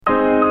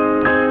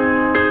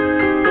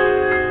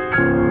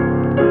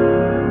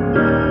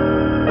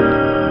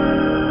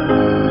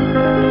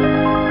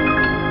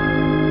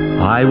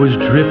I was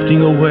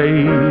drifting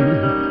away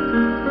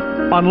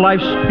on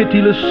life's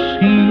pitiless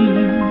sea,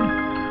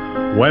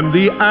 when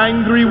the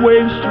angry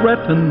waves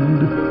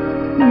threatened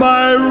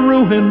my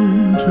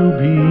ruin to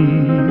be.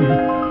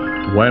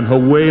 When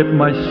away at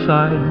my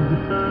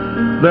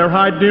side there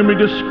I dimly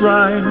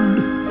descried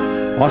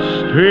a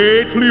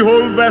stately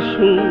old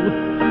vessel,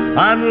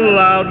 and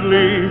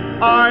loudly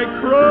I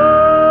cried,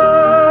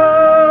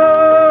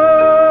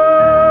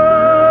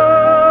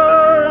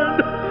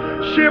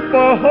 "Ship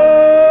ahoy!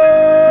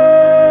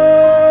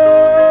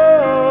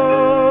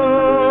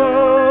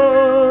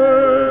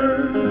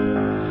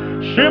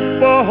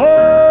 Ship ahoy!"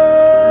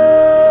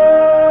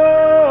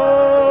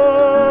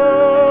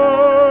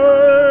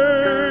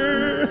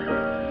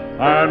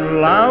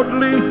 And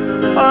loudly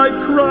I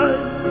cried,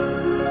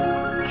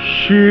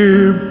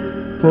 "Ship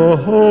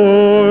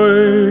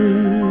ahoy!"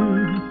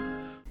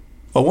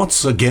 Well,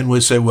 once again, we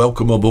say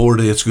welcome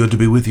aboard. It's good to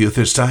be with you at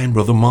this time.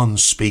 Brother Munn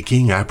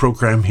speaking. Our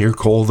program here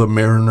called The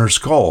Mariner's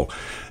Call.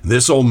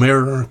 This old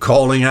mariner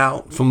calling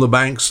out from the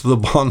banks of the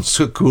Bon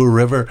Secours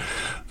River,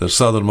 the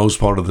southernmost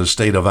part of the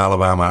state of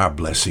Alabama. Our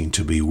blessing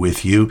to be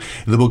with you.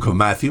 In the book of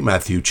Matthew,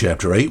 Matthew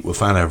chapter 8, we'll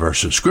find our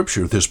verse of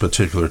scripture at this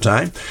particular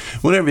time.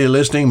 Whenever you're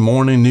listening,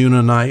 morning, noon,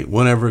 and night,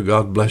 whenever,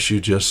 God bless you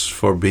just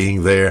for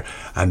being there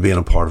and being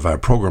a part of our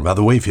program. By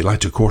the way, if you'd like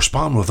to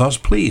correspond with us,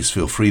 please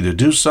feel free to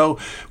do so.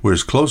 We're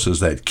as close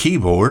as that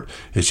keyboard.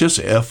 It's just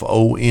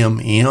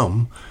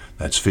FOMM.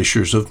 That's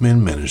Fishers of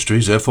Men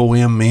Ministries,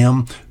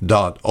 FOMM.org.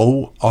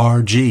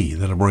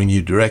 That'll bring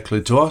you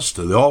directly to us,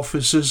 to the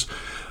offices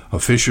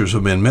of Fishers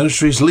of Men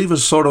Ministries. Leave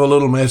us sort of a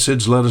little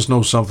message. Let us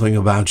know something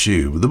about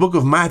you. The book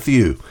of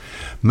Matthew,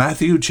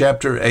 Matthew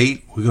chapter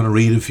 8. We're going to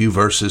read a few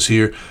verses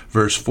here,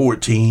 verse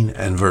 14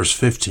 and verse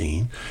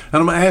 15.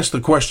 And I'm going to ask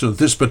the question at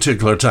this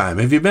particular time.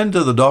 Have you been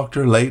to the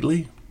doctor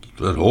lately?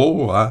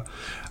 How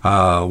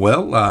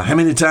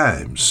many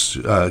times?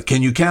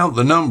 Can you count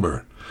the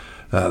number?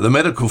 The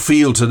medical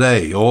field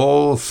today,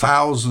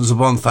 thousands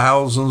upon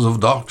thousands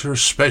of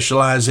doctors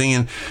specializing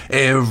in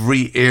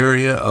every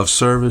area of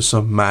service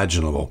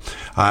imaginable.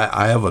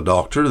 I have a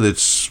doctor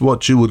that's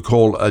what you would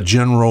call a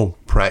general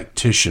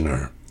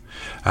practitioner.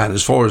 And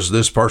as far as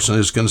this person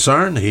is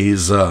concerned,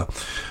 he's a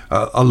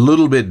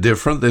little bit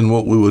different than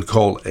what we would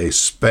call a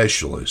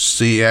specialist.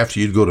 See, after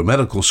you'd go to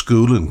medical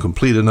school and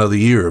complete another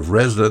year of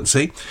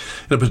residency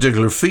in a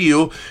particular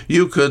field,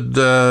 you could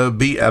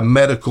be a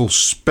medical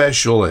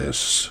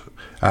specialist.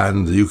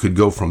 And you could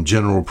go from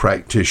general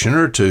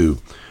practitioner to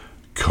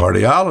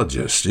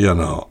cardiologist,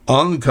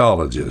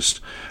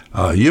 oncologist,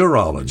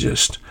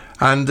 urologist.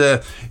 And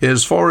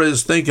as far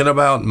as thinking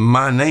about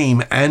my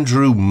name,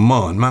 Andrew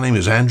Munn, my name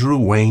is Andrew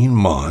Wayne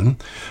Munn.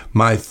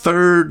 My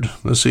third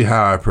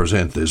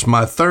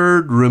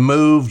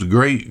removed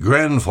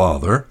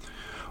great-grandfather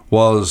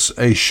was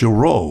a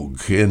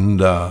chirurg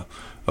in,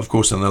 of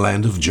course, in the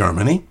land of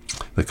Germany,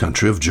 the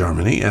country of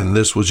Germany, and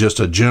this was just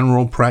a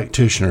general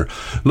practitioner.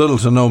 Little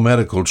to no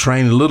medical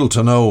training, little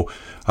to no,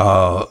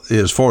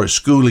 as far as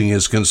schooling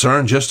is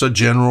concerned, just a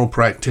general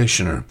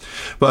practitioner.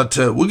 But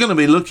we're going to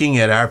be looking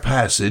at our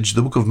passage,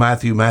 the book of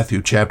Matthew,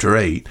 Matthew chapter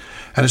 8.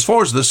 And as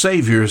far as the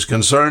Savior is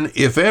concerned,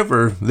 if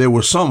ever there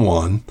was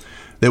someone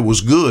that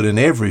was good in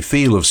every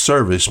field of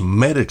service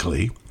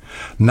medically,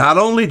 not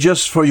only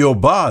just for your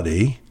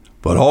body,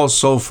 but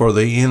also for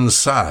the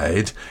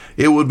inside,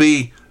 it would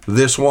be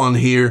this one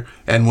here.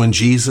 And when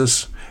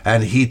Jesus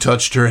and he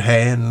touched her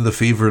hand and the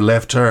fever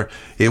left her,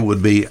 it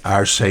would be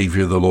our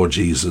Savior, the Lord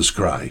Jesus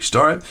Christ.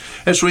 All right,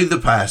 let's read the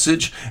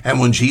passage. And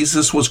when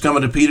Jesus was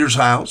coming to Peter's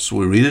house,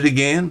 we read it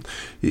again,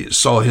 he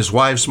saw his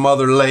wife's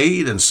mother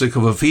laid and sick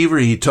of a fever.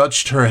 He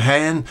touched her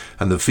hand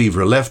and the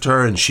fever left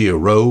her, and she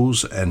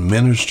arose and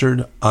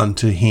ministered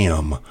unto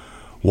him.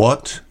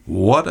 What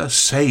a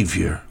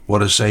Savior,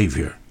 what a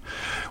Savior.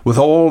 With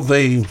all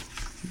the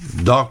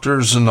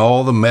doctors and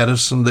all the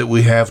medicine that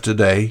we have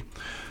today,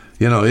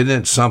 isn't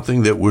it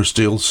something that we're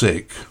still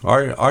sick?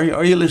 Are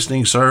you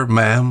listening, sir,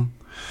 ma'am?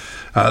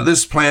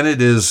 This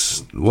planet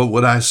is, what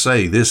would I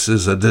say? This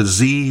is a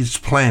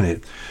diseased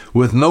planet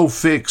with no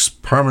fix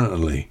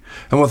permanently.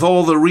 And with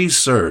all the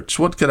research,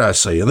 what could I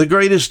say? The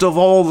greatest of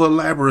all the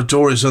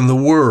laboratories in the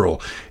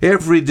world,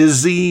 every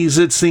disease,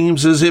 it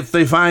seems as if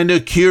they find a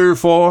cure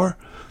for,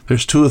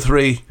 there's 2 or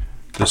 3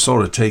 to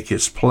sort of take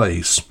its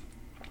place.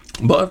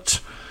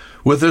 But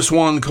with this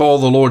one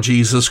called the Lord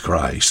Jesus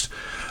Christ,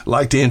 I'd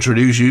like to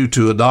introduce you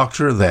to a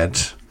doctor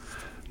that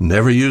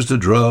never used a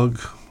drug,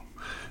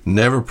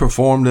 never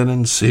performed an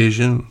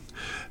incision,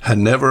 had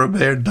never a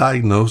bad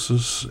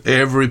diagnosis,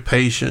 every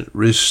patient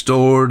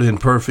restored in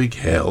perfect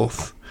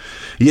health,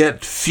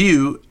 yet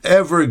few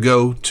ever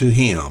go to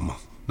him.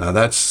 Now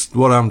that's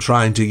what I'm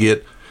trying to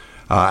get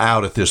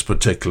out at this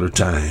particular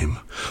time.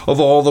 Of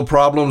all the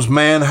problems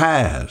man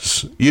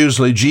has,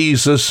 usually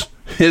Jesus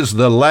is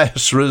the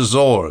last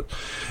resort.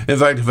 In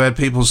fact, I've had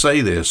people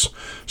say this,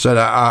 said,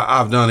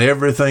 I've done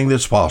everything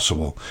that's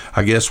possible.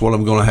 I guess what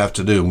I'm going to have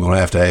to do, I'm going to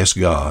have to ask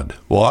God.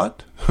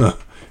 What?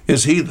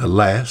 Is he the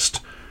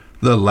last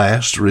the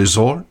last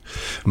resort.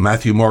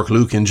 Matthew, Mark,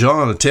 Luke, and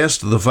John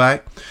attest to the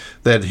fact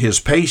that his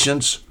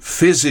patients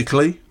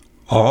physically,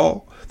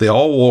 they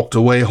all walked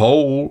away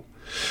whole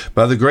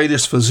by the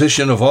greatest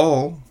physician of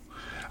all.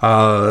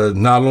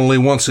 Not only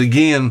once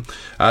again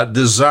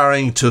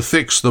desiring to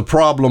fix the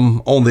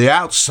problem on the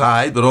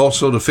outside, but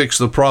also to fix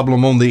the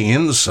problem on the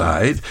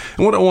inside.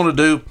 And what I want to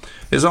do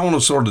is I want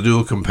to sort of do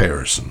a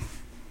comparison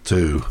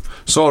to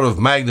sort of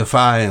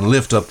magnify and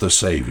lift up the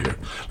Savior.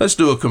 Let's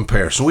do a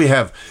comparison. We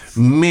have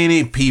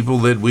many people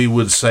that we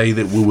would say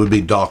that we would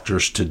be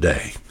doctors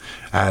today.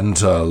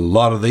 And a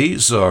lot of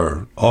these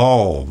are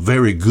all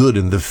very good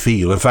in the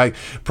field. In fact,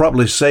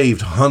 probably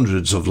saved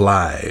hundreds of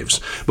lives.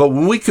 But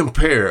when we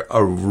compare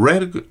a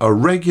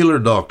regular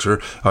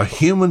doctor, a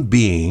human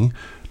being,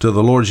 to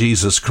the Lord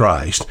Jesus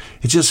Christ,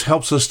 it just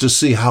helps us to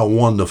see how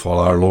wonderful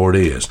our Lord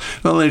is.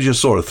 Now, let me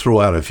just sort of throw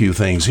out a few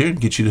things here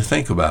and get you to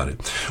think about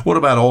it. What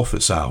about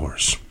office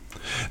hours?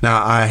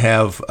 Now, I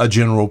have a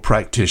general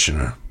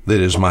practitioner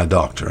that is my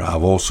doctor.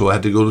 I've also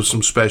had to go to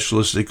some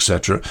specialists,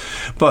 etc.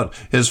 But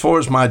as far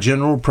as my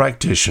general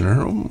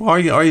practitioner, are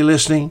you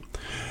listening?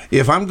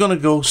 If I'm going to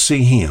go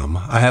see him,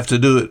 I have to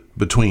do it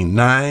between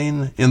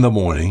 9 in the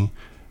morning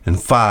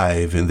and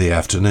 5 in the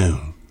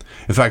afternoon.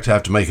 In fact, I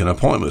have to make an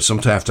appointment.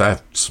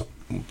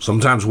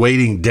 Sometimes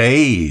waiting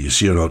days,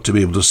 to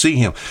be able to see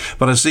him.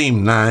 But I see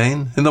him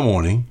 9 in the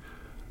morning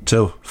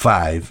till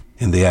 5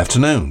 in the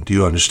afternoon. Do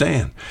you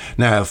understand?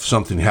 Now, if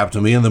something happened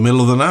to me in the middle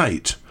of the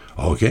night,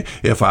 okay,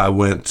 if I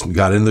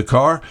got in the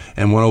car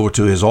and went over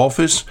to his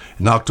office,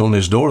 knocked on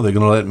his door, they're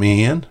going to let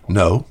me in?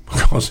 No,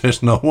 because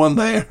there's no one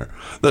there.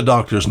 The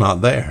doctor's not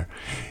there.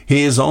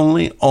 He is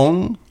only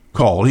on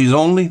call. He's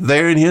only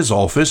there in his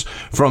office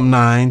from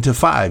 9 to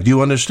 5. Do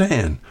you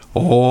understand?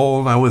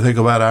 Oh, now we think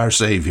about our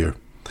Savior.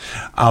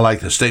 I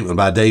like the statement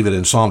by David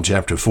in Psalm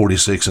chapter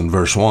 46 and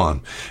verse 1.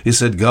 He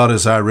said, God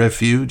is our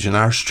refuge and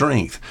our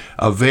strength,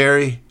 a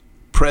very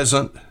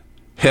present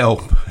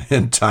help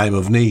in time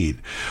of need.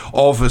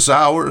 Office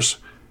hours,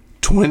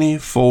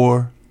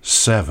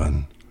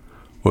 24/7.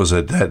 Was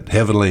it that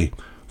heavenly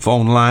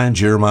phone line,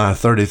 Jeremiah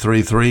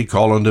 33:3,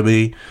 call unto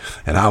me,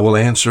 and I will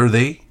answer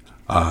thee?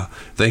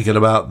 Thinking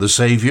about the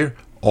Savior,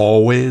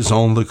 always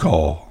on the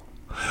call.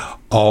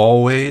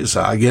 Always,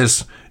 I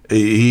guess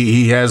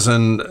he has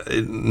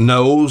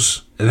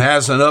knows and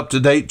has an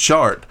up-to-date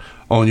chart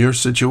on your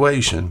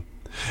situation.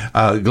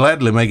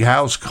 Gladly make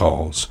house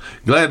calls.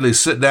 Gladly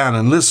sit down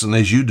and listen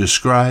as you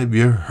describe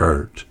your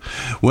hurt.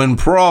 When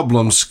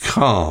problems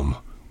come,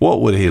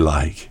 what would he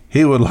like?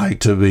 He would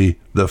like to be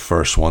the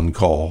first one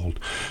called.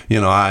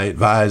 I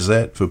advise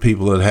that for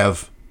people that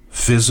have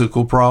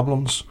physical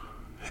problems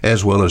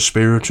as well as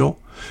spiritual.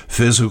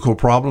 Physical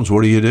problems,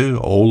 what do?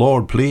 Oh,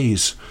 Lord,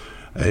 please,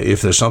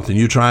 if there's something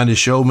you're trying to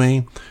show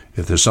me,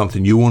 if there's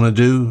something you want to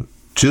do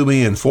to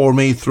me and for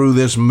me through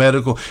this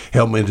medical,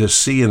 help me to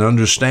see and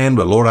understand.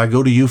 But Lord, I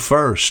go to you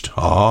first.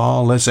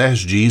 Let's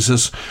ask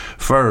Jesus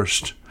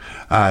first.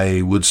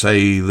 I would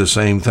say the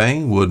same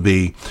thing would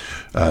be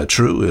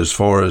true as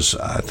far as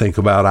I think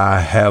about.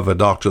 I have a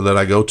doctor that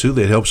I go to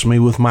that helps me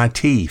with my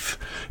teeth.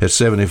 At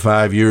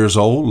 75 years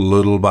old,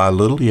 little by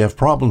little, you have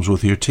problems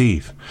with your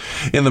teeth.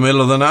 In the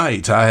middle of the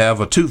night, I have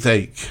a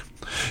toothache.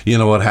 You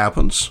know what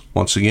happens?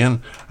 Once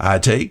again, I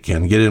take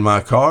and get in my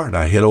car and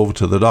I head over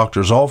to the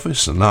doctor's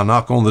office and I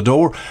knock on the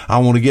door. I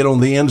want to get on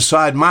the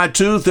inside. My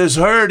tooth is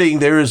hurting.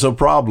 There is a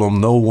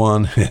problem. No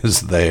one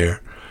is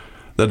there.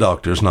 The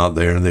doctor's not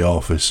there in the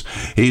office.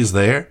 He's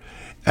there.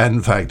 And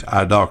in fact,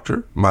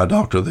 my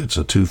doctor that's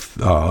a tooth,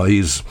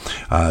 he's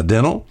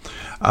dental,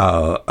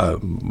 a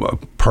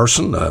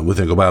person, we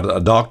think about a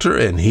doctor,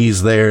 and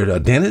he's there, a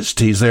dentist,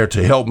 he's there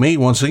to help me.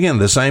 Once again,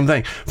 the same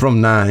thing,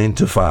 from 9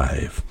 to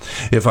 5.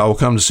 If I will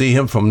come to see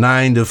him from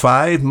 9 to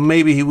 5,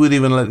 maybe he would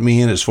even let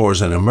me in as far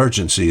as an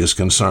emergency is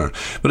concerned.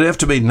 But it have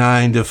to be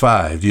 9 to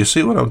 5. Do you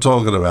see what I'm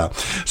talking about?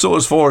 So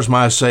as far as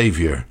my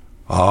Savior,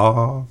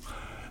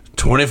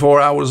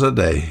 24 hours a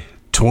day,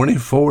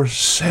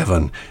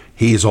 24/7,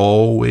 he's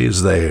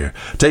always there.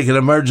 Take an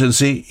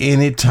emergency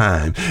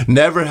anytime.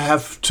 Never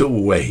have to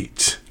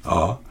wait.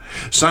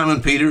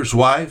 Simon Peter's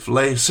wife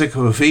lay sick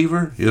of a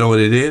fever. You know what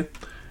he did?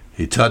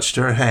 He touched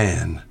her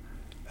hand,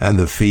 and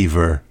the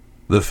fever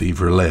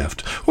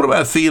left. What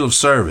about field of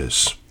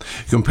service?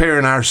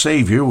 Comparing our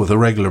Savior with a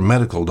regular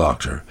medical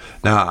doctor.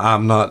 Now,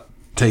 I'm not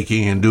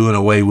taking and doing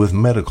away with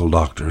medical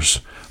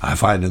doctors. I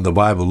find in the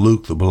Bible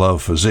Luke, the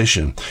beloved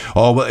physician.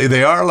 But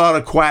there are a lot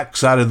of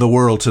quacks out in the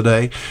world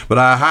today, but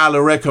I highly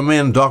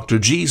recommend Dr.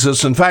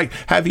 Jesus. In fact,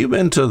 have you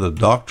been to the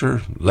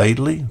doctor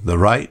lately? The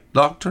right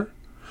doctor?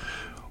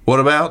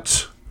 What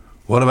about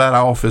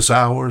office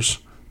hours?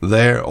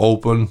 They're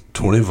open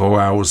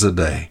 24 hours a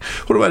day.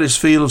 What about his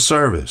field of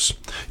service?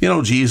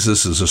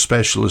 Jesus is a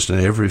specialist in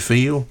every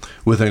field.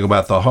 We think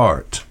about the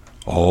heart.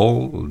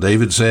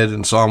 David said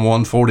in Psalm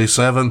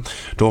 147,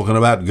 talking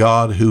about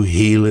God who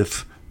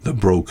healeth the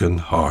broken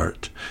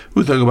heart.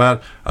 We think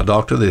about a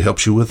doctor that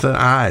helps you with the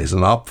eyes,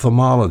 an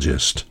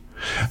ophthalmologist.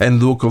 And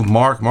the book of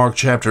Mark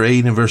chapter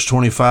 8 and verse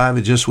 25,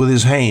 it's just with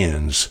his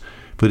hands,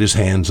 put his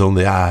hands on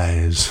the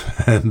eyes,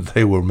 and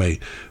they were made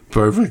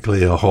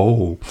perfectly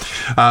whole.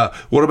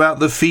 What about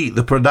the feet?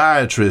 The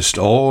podiatrist.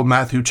 Oh,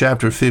 Matthew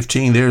chapter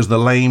 15, there's the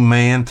lame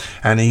man,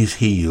 and he's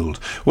healed.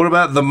 What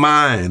about the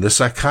mind? The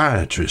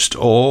psychiatrist.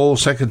 Oh,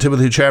 2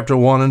 Timothy chapter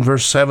 1 and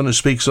verse 7, it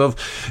speaks of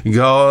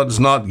God's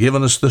not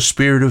given us the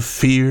spirit of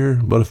fear,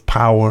 but of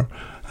power,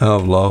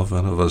 of love,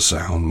 and of a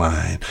sound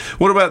mind.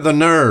 What about the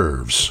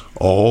nerves?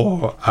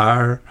 Oh,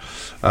 our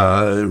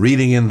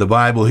reading in the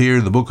Bible here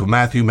in the book of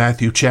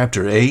Matthew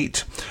chapter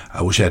 8.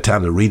 I wish I had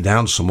time to read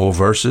down some more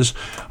verses.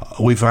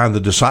 We find the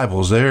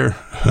disciples there.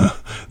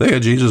 They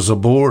had Jesus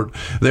aboard.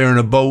 They're in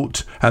a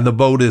boat, and the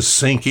boat is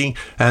sinking,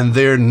 and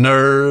their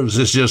nerves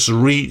is just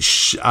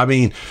reached,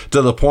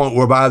 to the point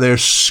whereby they're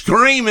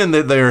screaming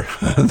that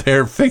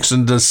they're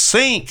fixing to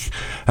sink,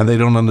 and they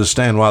don't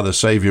understand why the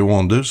Savior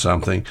won't do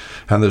something.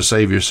 And the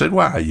Savior said,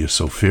 "Why are you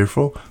so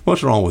fearful?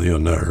 What's wrong with your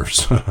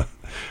nerves?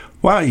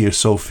 Why are you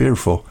so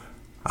fearful?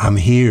 I'm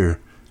here.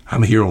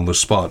 I'm here on the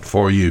spot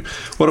for you."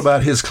 What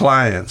about his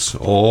clients?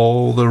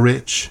 Oh, the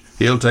rich.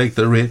 He'll take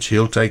the rich.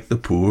 He'll take the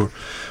poor.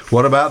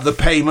 What about the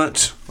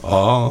payment?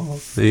 Oh,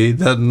 he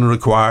doesn't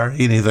require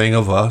anything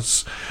of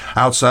us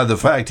outside the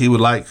fact he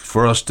would like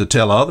for us to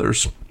tell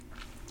others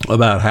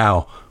about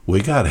how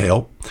we got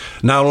help.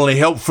 Not only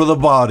help for the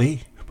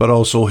body, but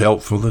also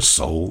help for the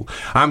soul.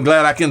 I'm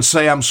glad I can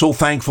say I'm so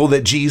thankful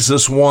that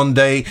Jesus one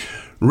day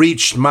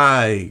reached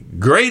my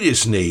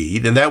greatest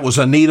need, and that was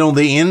a need on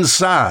the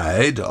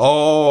inside.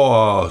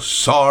 Oh, a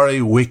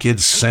sorry, wicked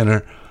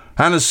sinner,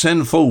 and a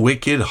sinful,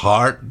 wicked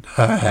heart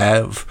I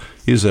have.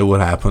 You say what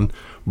happened?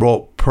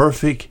 Brought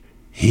perfect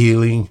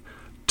healing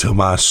to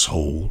my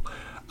soul.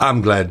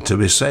 I'm glad to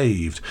be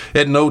saved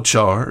at no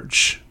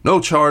charge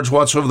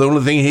whatsoever. The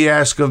only thing he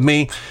asked of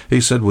me, he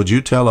said, "Would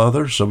you tell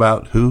others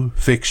about who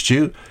fixed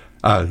you?"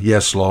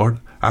 Yes, Lord.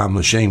 I'm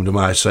ashamed of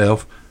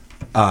myself.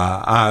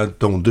 I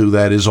don't do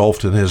that as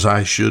often as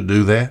I should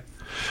do that.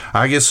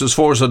 I guess as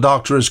far as a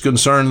doctor is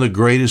concerned, the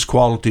greatest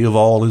quality of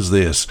all is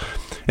this.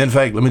 In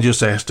fact, let me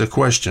just ask a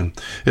question.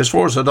 As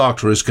far as a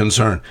doctor is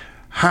concerned,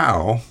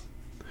 how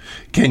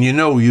can you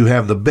know you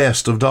have the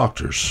best of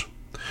doctors?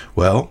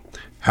 Well,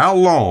 how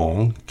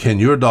long can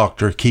your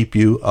doctor keep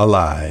you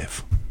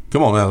alive?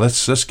 Come on now,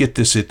 let's get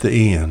this at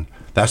the end.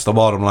 That's the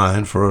bottom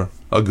line for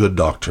a good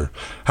doctor.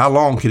 How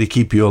long can he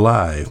keep you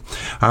alive?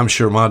 I'm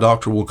sure my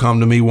doctor will come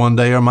to me one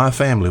day, or my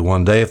family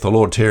one day, if the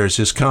Lord tarries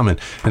his coming,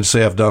 and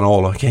say, "I've done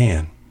all I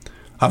can.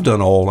 I've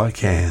done all I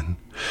can."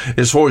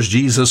 As far as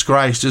Jesus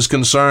Christ is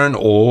concerned,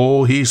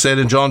 he said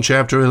in John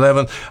chapter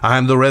 11, "I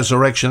am the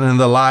resurrection and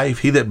the life.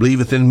 He that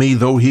believeth in me,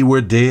 though he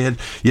were dead,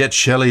 yet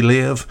shall he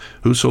live.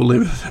 Whoso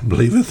liveth and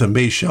believeth in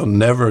me shall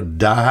never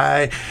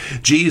die."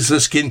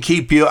 Jesus can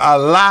keep you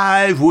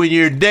alive when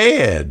you're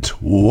dead.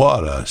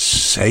 What a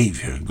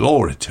Savior.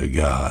 Glory to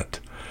God.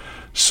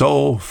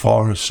 So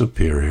far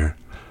superior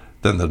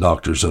than the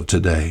doctors of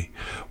today.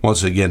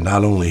 Once again,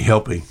 not only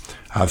helping,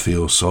 I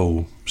feel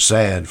so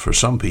sad for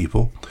some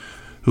people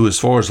who, as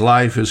far as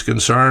life is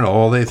concerned,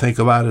 all they think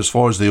about as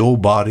far as the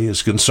old body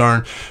is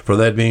concerned. For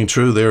that being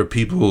true, there are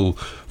people,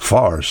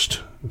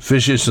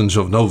 physicians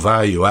of no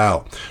value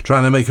out,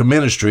 trying to make a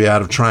ministry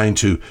out of trying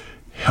to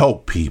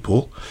help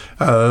people.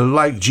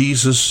 Like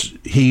Jesus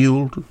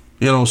healed,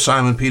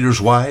 Simon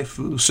Peter's wife,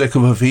 sick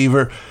of a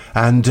fever,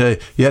 and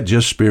yet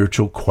just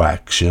spiritual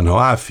quacks.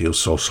 I feel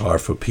so sorry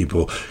for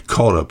people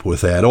caught up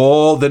with that.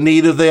 Oh, the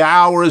need of the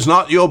hour is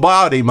not your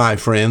body, my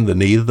friend. The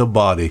need of the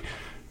body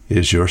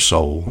is your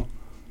soul.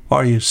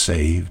 Are you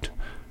saved?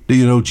 Do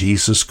you know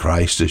Jesus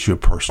Christ is your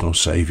personal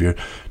Savior?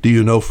 Do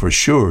you know for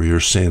sure your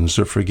sins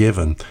are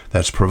forgiven?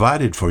 That's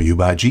provided for you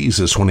by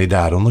Jesus when he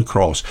died on the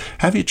cross.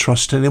 Have you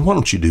trusted him? Why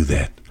don't you do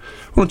that?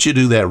 Why don't you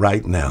do that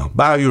right now?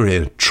 Bow your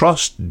head.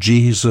 Trust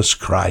Jesus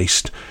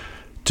Christ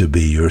to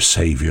be your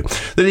Savior,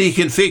 that he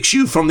can fix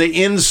you from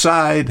the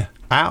inside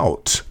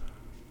out.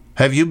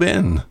 Have you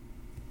been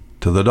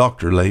to the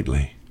doctor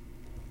lately?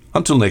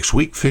 Until next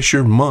week,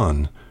 Fisher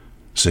Munn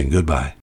saying goodbye.